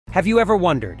Have you ever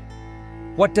wondered,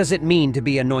 what does it mean to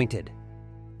be anointed?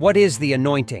 What is the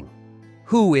anointing?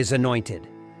 Who is anointed?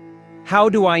 How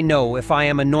do I know if I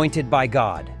am anointed by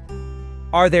God?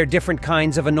 Are there different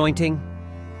kinds of anointing?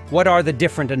 What are the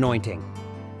different anointing?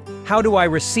 How do I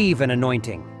receive an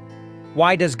anointing?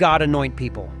 Why does God anoint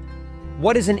people?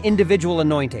 What is an individual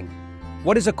anointing?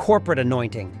 What is a corporate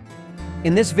anointing?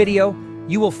 In this video,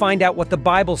 you will find out what the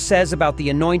Bible says about the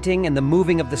anointing and the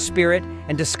moving of the Spirit,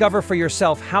 and discover for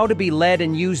yourself how to be led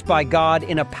and used by God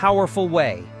in a powerful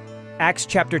way. Acts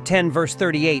chapter 10 verse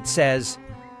 38 says,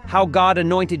 "How God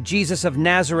anointed Jesus of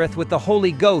Nazareth with the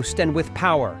Holy Ghost and with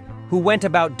power, who went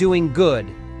about doing good,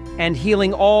 and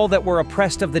healing all that were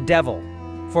oppressed of the devil,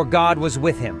 for God was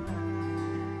with him."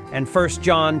 And 1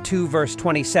 John 2 verse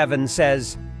 27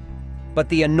 says, "But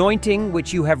the anointing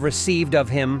which you have received of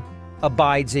him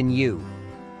abides in you."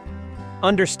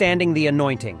 Understanding the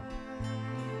anointing.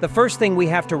 The first thing we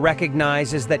have to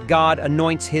recognize is that God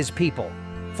anoints his people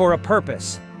for a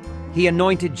purpose. He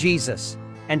anointed Jesus,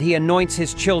 and he anoints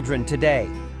his children today.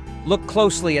 Look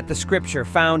closely at the scripture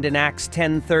found in Acts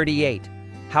 10:38,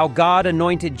 how God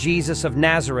anointed Jesus of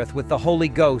Nazareth with the Holy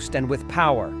Ghost and with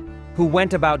power, who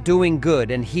went about doing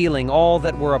good and healing all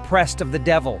that were oppressed of the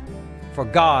devil, for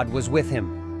God was with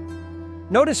him.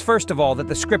 Notice first of all that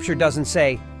the scripture doesn't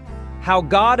say, "How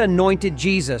God anointed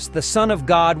Jesus, the Son of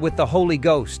God, with the Holy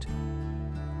Ghost."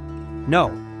 No.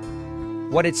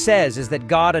 What it says is that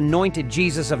God anointed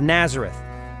Jesus of Nazareth,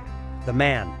 the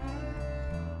man.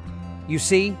 You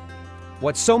see,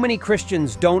 what so many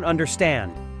Christians don't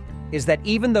understand is that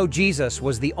even though Jesus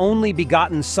was the only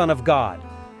begotten Son of God,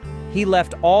 he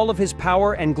left all of his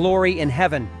power and glory in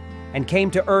heaven and came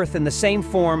to earth in the same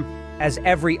form as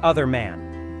every other man.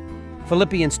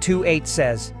 Philippians 2:8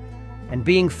 says, "And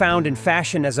being found in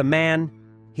fashion as a man,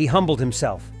 he humbled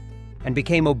himself, and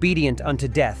became obedient unto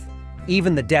death,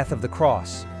 even the death of the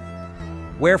cross.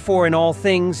 Wherefore in all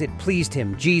things it pleased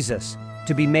him, Jesus,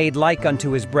 to be made like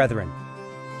unto his brethren."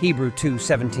 Hebrews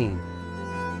 2:17.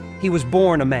 He was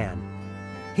born a man.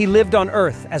 He lived on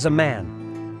earth as a man.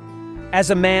 As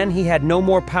a man, he had no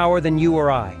more power than you or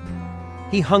I.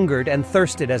 He hungered and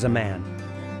thirsted as a man.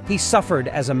 He suffered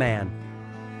as a man.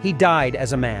 He died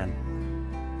as a man.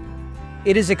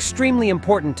 It is extremely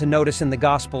important to notice in the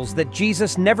Gospels that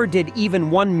Jesus never did even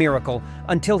one miracle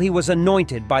until he was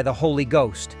anointed by the Holy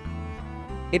Ghost.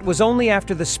 It was only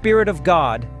after the Spirit of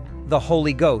God, the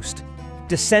Holy Ghost,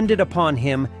 descended upon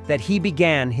him that he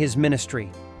began his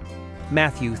ministry.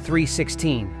 Matthew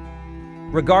 3:16.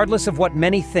 Regardless of what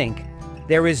many think,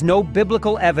 there is no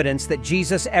biblical evidence that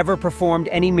Jesus ever performed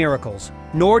any miracles,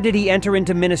 nor did he enter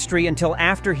into ministry until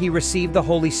after he received the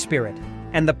Holy Spirit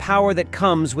and the power that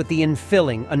comes with the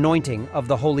infilling anointing of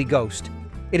the Holy Ghost.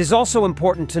 It is also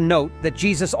important to note that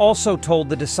Jesus also told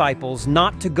the disciples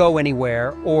not to go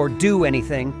anywhere or do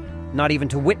anything, not even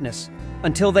to witness,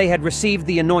 until they had received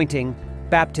the anointing,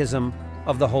 baptism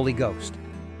of the Holy Ghost.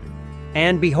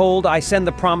 "And behold, I send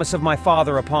the promise of my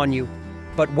Father upon you,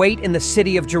 but wait in the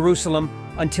city of Jerusalem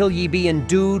until ye be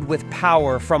endued with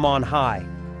power from on high."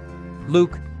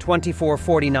 Luke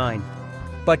 24:49.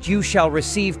 "But you shall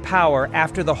receive power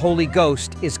after the Holy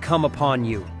Ghost is come upon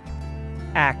you."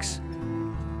 Acts.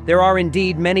 There are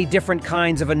indeed many different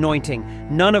kinds of anointing,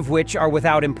 none of which are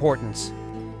without importance.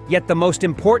 Yet the most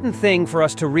important thing for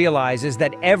us to realize is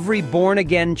that every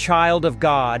born-again child of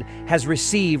God has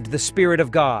received the Spirit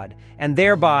of God, and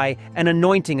thereby an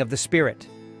anointing of the Spirit.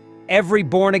 Every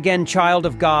born-again child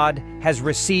of God has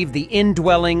received the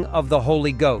indwelling of the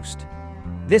Holy Ghost.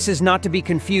 This is not to be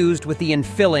confused with the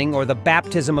infilling or the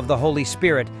baptism of the Holy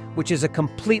Spirit, which is a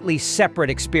completely separate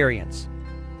experience.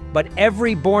 But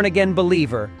every born-again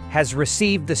believer has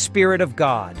received the Spirit of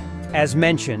God. As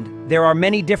mentioned, there are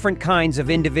many different kinds of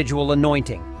individual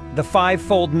anointing. The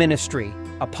fivefold ministry: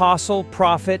 apostle,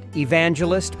 prophet,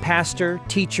 evangelist, pastor,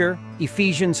 teacher,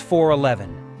 Ephesians 4:11.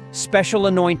 Special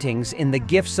anointings in the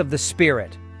gifts of the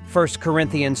Spirit, 1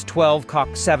 Corinthians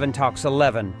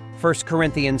 12:7-11, 1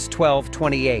 Corinthians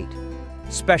 12:28.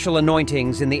 Special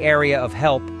anointings in the area of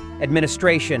help,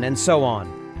 administration, and so on,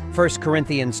 1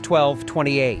 Corinthians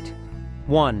 12:28.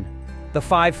 1. The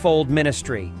fivefold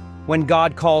ministry. When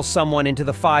God calls someone into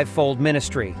the fivefold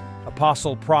ministry,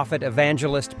 apostle, prophet,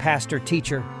 evangelist, pastor,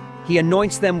 teacher, he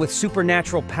anoints them with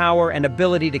supernatural power and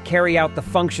ability to carry out the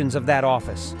functions of that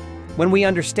office. When we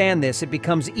understand this, it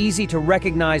becomes easy to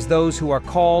recognize those who are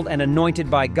called and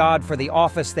anointed by God for the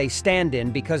office they stand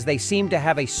in, because they seem to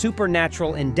have a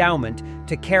supernatural endowment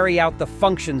to carry out the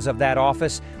functions of that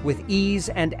office with ease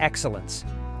and excellence.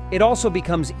 It also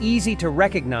becomes easy to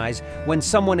recognize when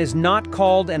someone is not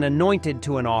called and anointed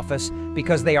to an office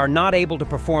because they are not able to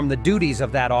perform the duties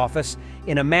of that office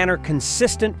in a manner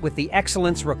consistent with the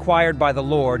excellence required by the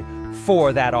Lord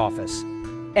for that office.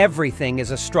 Everything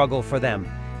is a struggle for them,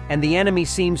 and the enemy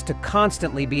seems to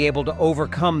constantly be able to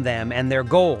overcome them and their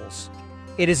goals.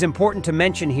 It is important to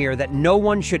mention here that no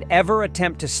one should ever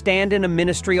attempt to stand in a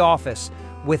ministry office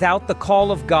without the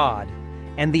call of God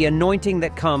and the anointing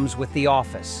that comes with the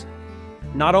office.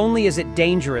 Not only is it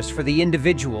dangerous for the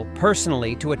individual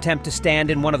personally to attempt to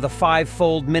stand in one of the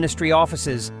five-fold ministry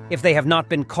offices if they have not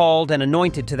been called and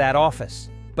anointed to that office,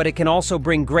 but it can also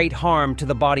bring great harm to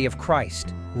the body of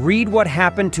Christ. Read what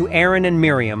happened to Aaron and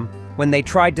Miriam when they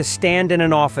tried to stand in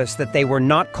an office that they were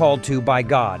not called to by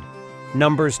God.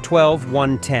 Numbers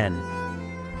 12:1-10.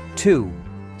 2.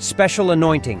 Special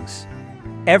anointings.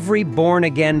 Every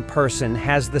born-again person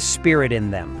has the Spirit in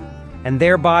them, and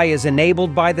thereby is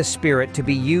enabled by the Spirit to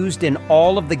be used in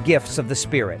all of the gifts of the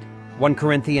Spirit. 1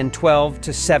 Corinthians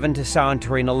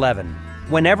 12:7-11.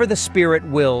 Whenever the Spirit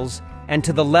wills, and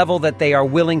to the level that they are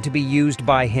willing to be used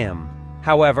by Him.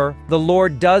 However, the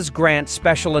Lord does grant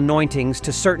special anointings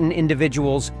to certain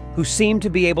individuals who seem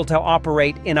to be able to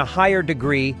operate in a higher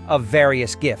degree of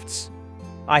various gifts.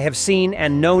 I have seen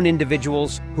and known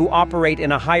individuals who operate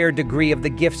in a higher degree of the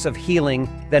gifts of healing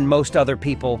than most other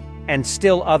people, and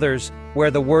still others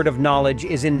where the word of knowledge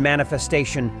is in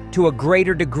manifestation to a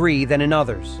greater degree than in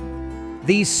others.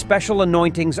 These special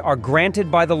anointings are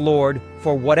granted by the Lord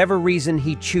for whatever reason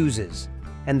He chooses,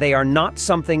 and they are not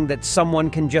something that someone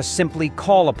can just simply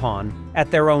call upon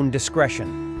at their own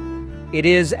discretion. It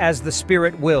is as the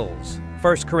Spirit wills.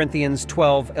 1 Corinthians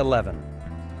 12:11.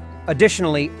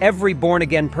 Additionally, every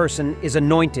born-again person is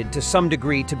anointed to some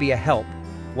degree to be a help,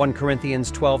 1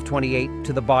 Corinthians 12:28,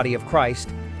 to the body of Christ,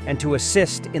 and to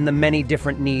assist in the many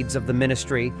different needs of the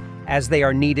ministry as they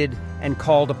are needed and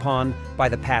called upon by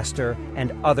the pastor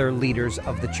and other leaders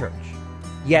of the church.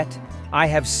 Yet, I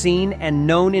have seen and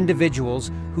known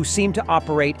individuals who seem to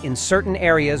operate in certain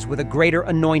areas with a greater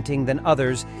anointing than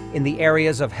others in the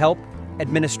areas of help,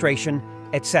 administration,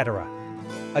 etc.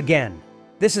 Again,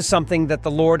 this is something that the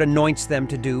Lord anoints them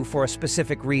to do for a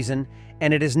specific reason,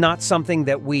 and it is not something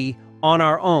that we, on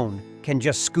our own, can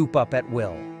just scoop up at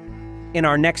will. In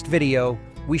our next video,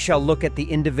 we shall look at the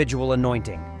individual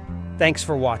anointing. Thanks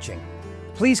for watching.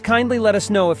 Please kindly let us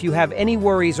know if you have any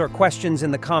worries or questions in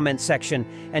the comment section,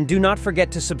 and do not forget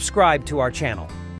to subscribe to our channel.